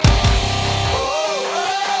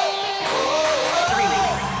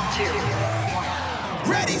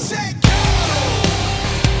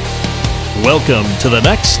Welcome to the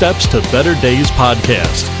Next Steps to Better Days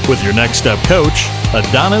podcast with your Next Step coach,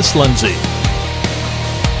 Adonis Lindsay.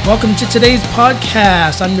 Welcome to today's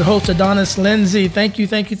podcast. I'm your host, Adonis Lindsay. Thank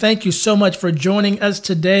you so much for joining us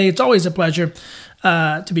today. It's always a pleasure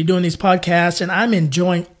to be doing these podcasts, and I'm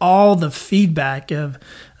enjoying all the feedback of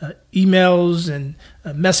emails and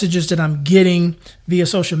messages that I'm getting via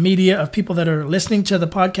social media of people that are listening to the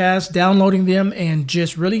podcast, downloading them, and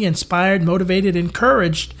just really inspired, motivated,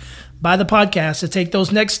 encouraged by the podcast to take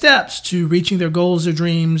those next steps to reaching their goals, their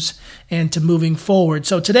dreams, and to moving forward.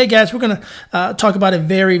 So today, guys, we're going to talk about a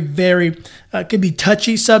very could be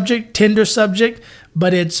touchy subject, tender subject,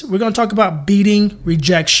 but we're going to talk about beating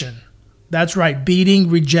rejection. That's right, beating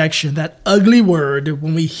rejection. That ugly word,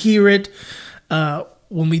 when we hear it,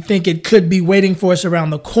 when we think it could be waiting for us around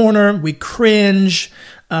the corner, we cringe.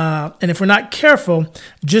 And if we're not careful,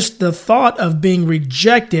 just the thought of being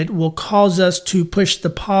rejected will cause us to push the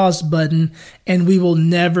pause button, and we will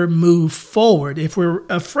never move forward if we're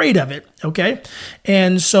afraid of it, okay?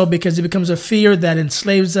 And so because it becomes a fear that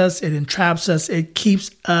enslaves us, it entraps us, it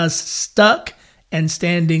keeps us stuck and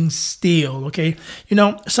standing still, okay? You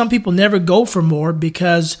know, some people never go for more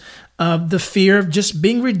because of the fear of just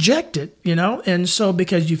being rejected, you know? And so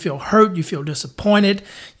because you feel hurt, you feel disappointed,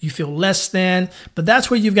 you feel less than, but that's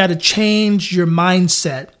where you've got to change your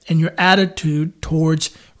mindset and your attitude towards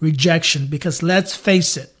rejection. Because let's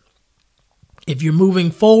face it, if you're moving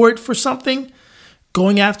forward for something,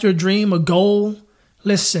 going after a dream, a goal,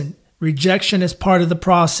 listen, rejection is part of the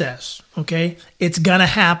process, okay? It's gonna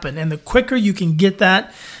happen, and the quicker you can get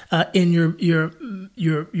that in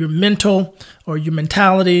your mental or your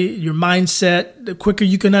mentality, your mindset, the quicker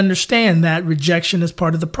you can understand that rejection is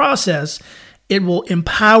part of the process, it will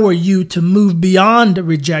empower you to move beyond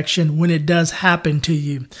rejection when it does happen to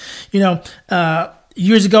you. You know,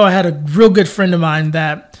 years ago, I had a real good friend of mine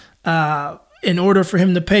that in order for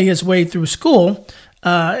him to pay his way through school,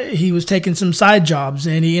 he was taking some side jobs,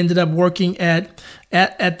 and he ended up working at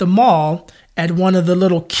the mall at one of the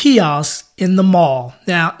little kiosks in the mall.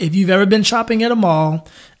 Now, if you've ever been shopping at a mall,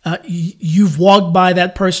 you've walked by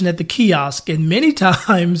that person at the kiosk, and many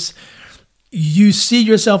times you see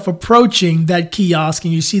yourself approaching that kiosk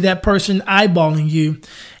and you see that person eyeballing you.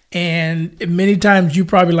 And many times you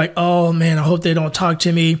probably like, oh man, I hope they don't talk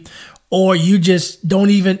to me. Or you just don't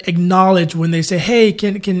even acknowledge when they say, hey,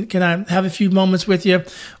 can I have a few moments with you?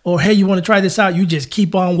 Or, hey, you want to try this out? You just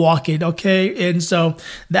keep on walking, okay? And so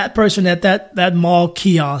that person at that mall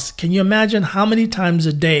kiosk, can you imagine how many times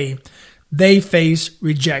a day they face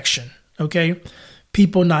rejection, okay?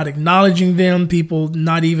 People not acknowledging them, people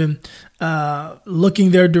not even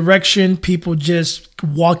looking their direction, people just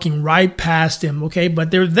walking right past them, okay?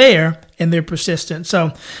 But they're there and they're persistent.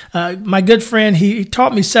 So my good friend, he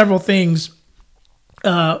taught me several things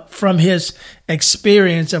from his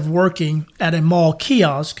experience of working at a mall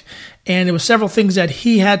kiosk. And it was several things that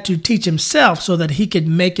he had to teach himself so that he could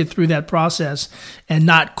make it through that process and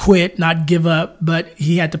not quit, not give up, but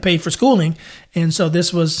he had to pay for schooling. And so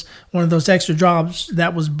this was one of those extra jobs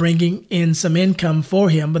that was bringing in some income for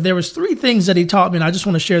him. But there was three things that he taught me, and I just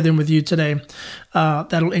want to share them with you today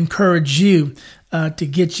that'll encourage you to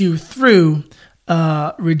get you through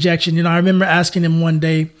rejection. You know, I remember asking him one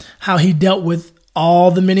day how he dealt with all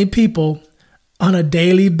the many people on a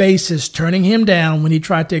daily basis turning him down when he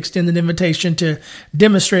tried to extend an invitation to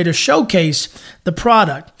demonstrate or showcase the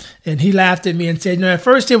product. And he laughed at me and said, you know, at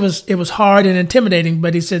first it was hard and intimidating,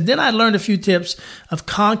 but he said, then I learned a few tips of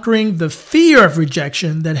conquering the fear of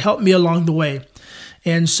rejection that helped me along the way.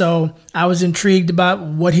 And so I was intrigued about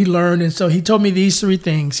what he learned. And so he told me these three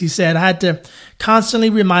things. He said, I had to constantly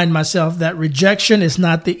remind myself that rejection is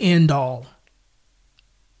not the end all.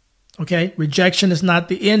 Okay, rejection is not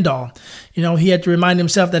the end all. You know, he had to remind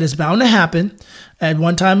himself that it's bound to happen at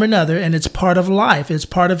one time or another, and it's part of life. It's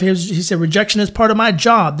part of his. He said, rejection is part of my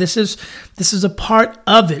job. This is a part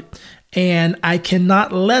of it, and I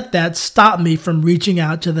cannot let that stop me from reaching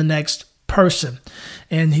out to the next person.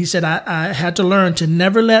 And he said, I had to learn to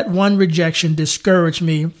never let one rejection discourage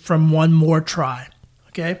me from one more try.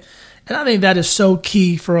 Okay. And I think that is so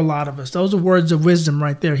key for a lot of us. Those are words of wisdom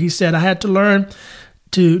right there. He said, I had to learn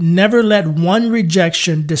to never let one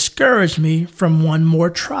rejection discourage me from one more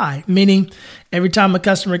try. Meaning every time a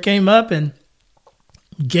customer came up and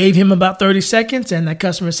gave him about 30 seconds and that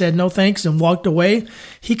customer said no thanks and walked away,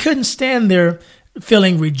 he couldn't stand there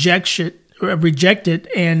feeling rejected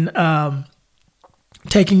and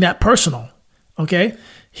taking that personal. Okay.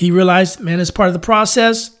 He realized, man, it's part of the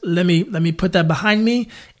process. Let me put that behind me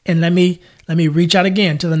and let me let me reach out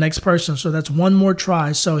again to the next person. So that's one more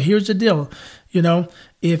try. So here's the deal.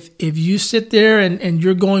 If you sit there and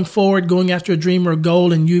you're going forward, going after a dream or a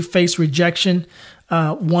goal, and you face rejection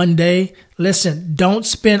one day, listen, don't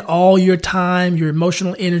spend all your time, your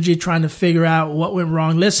emotional energy trying to figure out what went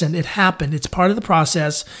wrong. Listen, it happened. It's part of the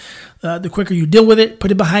process. The quicker you deal with it, put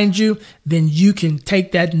it behind you, then you can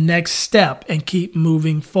take that next step and keep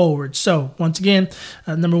moving forward. So once again,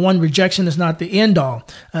 number one, rejection is not the end all.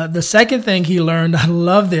 The second thing he learned, I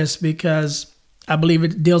love this because I believe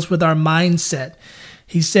it deals with our mindset.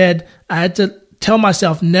 He said, I had to tell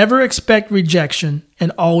myself, never expect rejection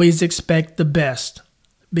and always expect the best.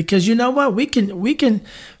 Because you know what? We can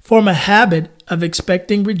form a habit of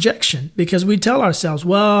expecting rejection because we tell ourselves,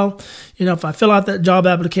 well, if I fill out that job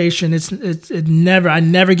application, I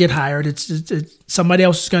never get hired. It's somebody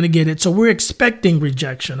else is going to get it. So we're expecting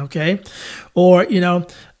rejection. Okay. Or,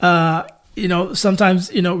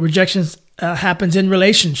 sometimes, rejections happens in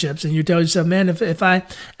relationships, and you tell yourself, man, if I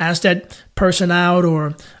ask that person out,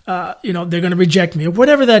 or, they're going to reject me, or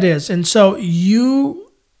whatever that is. And so you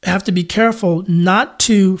have to be careful not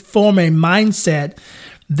to form a mindset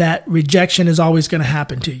that rejection is always going to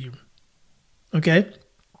happen to you. Okay?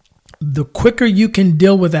 The quicker you can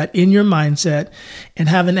deal with that in your mindset and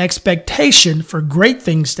have an expectation for great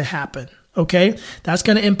things to happen, okay? That's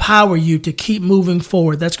going to empower you to keep moving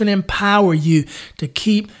forward. That's going to empower you to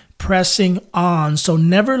keep pressing on. So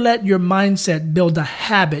never let your mindset build a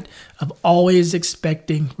habit of always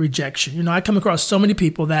expecting rejection. I come across so many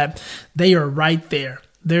people that they are right there.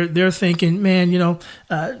 They're thinking, man,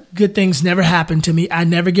 good things never happen to me. I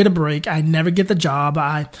never get a break. I never get the job.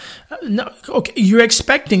 Okay, you're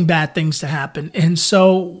expecting bad things to happen. And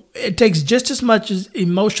so it takes just as much as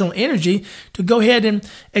emotional energy to go ahead and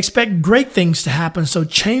expect great things to happen. So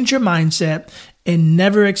change your mindset and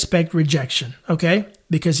never expect rejection. Okay.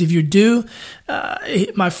 Because if you do,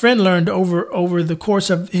 my friend learned over the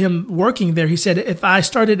course of him working there, he said, if I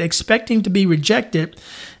started expecting to be rejected,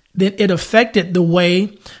 then it affected the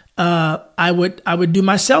way I would do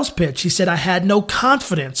my sales pitch. He said I had no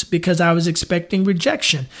confidence because I was expecting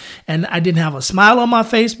rejection, and I didn't have a smile on my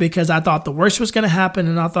face because I thought the worst was going to happen,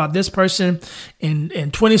 and I thought this person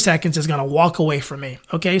in 20 seconds is going to walk away from me.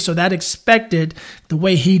 Okay, so that affected the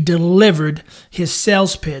way he delivered his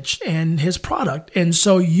sales pitch and his product. And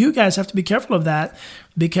so you guys have to be careful of that,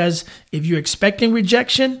 because if you're expecting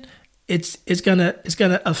rejection, it's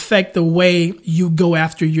gonna affect the way you go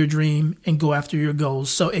after your dream and go after your goals.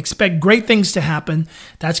 So expect great things to happen.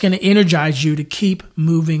 That's going to energize you to keep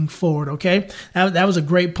moving forward. Okay, that was a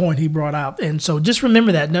great point he brought out. And so just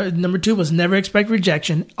remember that. Number two was never expect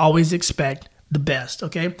rejection. Always expect the best.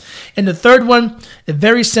 Okay, and the third one,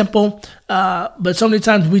 very simple, but so many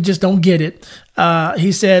times we just don't get it.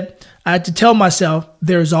 He said, I had to tell myself,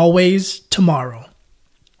 there's always tomorrow.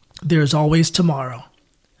 There's always tomorrow.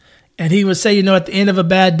 And he would say, at the end of a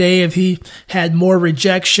bad day, if he had more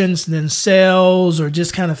rejections than sales, or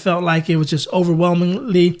just kind of felt like it was just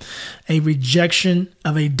overwhelmingly a rejection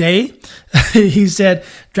of a day, he said,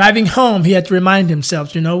 driving home, he had to remind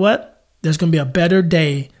himself, you know what? There's going to be a better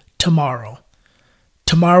day tomorrow.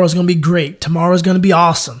 Tomorrow is going to be great. Tomorrow is going to be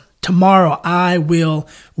awesome. Tomorrow I will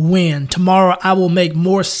win. Tomorrow I will make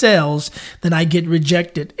more sales than I get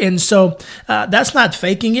rejected. And so that's not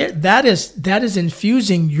faking it. That is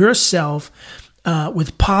infusing yourself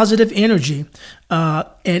with positive energy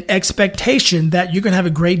and expectation that you're going to have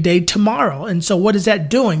a great day tomorrow. And so what is that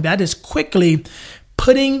doing? That is quickly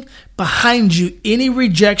putting behind you any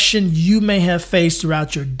rejection you may have faced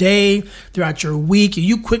throughout your day, throughout your week.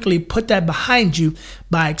 You quickly put that behind you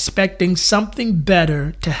by expecting something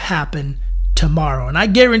better to happen tomorrow. And I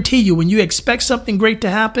guarantee you, when you expect something great to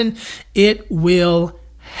happen, it will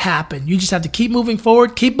happen. You just have to keep moving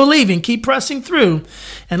forward, keep believing, keep pressing through.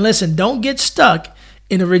 And listen, don't get stuck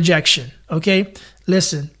in a rejection, okay?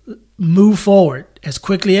 Listen, move forward as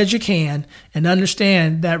quickly as you can and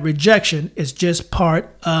understand that rejection is just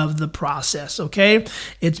part of the process, okay?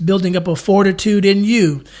 It's building up a fortitude in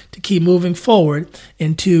you to keep moving forward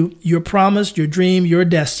into your promise, your dream, your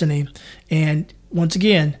destiny. And once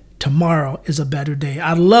again, tomorrow is a better day.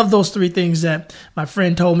 I love those three things that my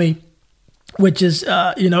friend told me, which is,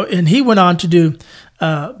 and he went on to do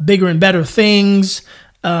bigger and better things.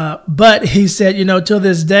 But he said, till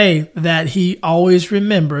this day, that he always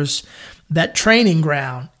remembers that training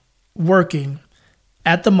ground working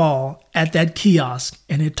at the mall, at that kiosk.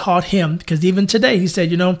 And it taught him, because even today, he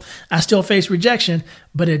said, I still face rejection,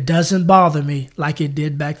 but it doesn't bother me like it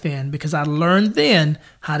did back then, because I learned then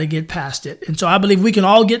how to get past it. And so I believe we can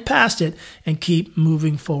all get past it and keep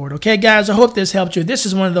moving forward. Okay, guys, I hope this helped you. This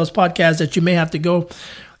is one of those podcasts that you may have to go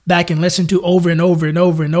back and listen to over and over and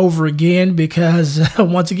over and over again, because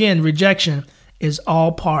once again, rejection is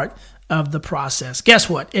all part of the process. Guess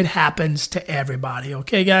what? It happens to everybody.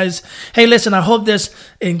 Okay, guys? Hey, listen, I hope this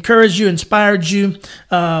encouraged you, inspired you.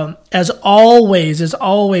 As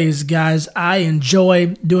always, guys, I enjoy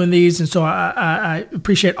doing these. And so I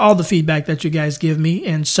appreciate all the feedback that you guys give me.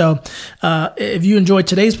 And so if you enjoyed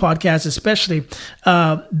today's podcast, especially,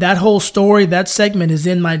 that whole story, that segment is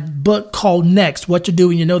in my book called Next, What to Do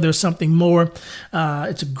When You Know There's Something More.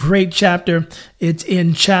 It's a great chapter. It's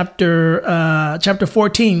in chapter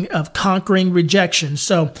 14 of Conquering Rejection.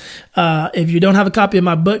 So if you don't have a copy of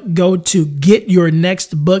my book, go to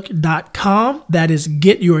getyournextbook.com. That is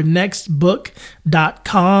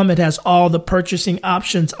getyournextbook.com. It has all the purchasing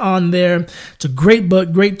options on there. It's a great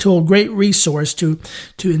book, great tool, great resource to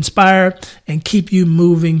inspire and keep you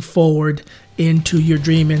moving forward into your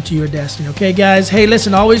dream, into your destiny. Okay, guys? Hey,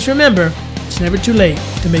 listen, always remember, it's never too late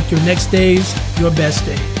to make your next days your best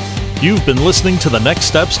days. You've been listening to the Next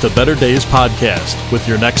Steps to Better Days podcast with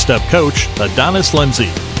your Next Step coach, Adonis Lindsay.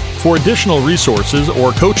 For additional resources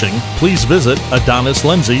or coaching, please visit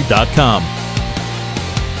adonislindsay.com.